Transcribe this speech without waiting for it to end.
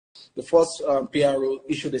The first PRO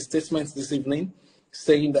issued a statement this evening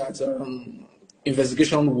saying that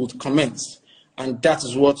investigation would commence, and that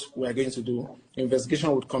is what we are going to do.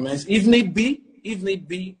 Investigation would commence. If need be,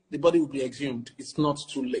 the body will be exhumed. It's not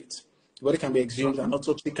too late. The body can be exhumed and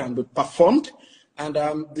autopsy can be performed. And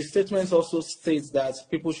the statement also states that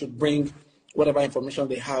people should bring whatever information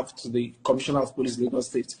they have to the Commissioner of Police, Lagos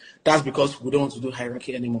State. That's because we don't want to do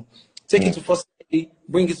hierarchy anymore. Take it to first,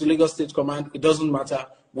 bring it to Lagos State Command. It doesn't matter.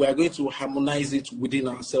 We are going to harmonize it within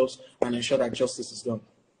ourselves and ensure that justice is done.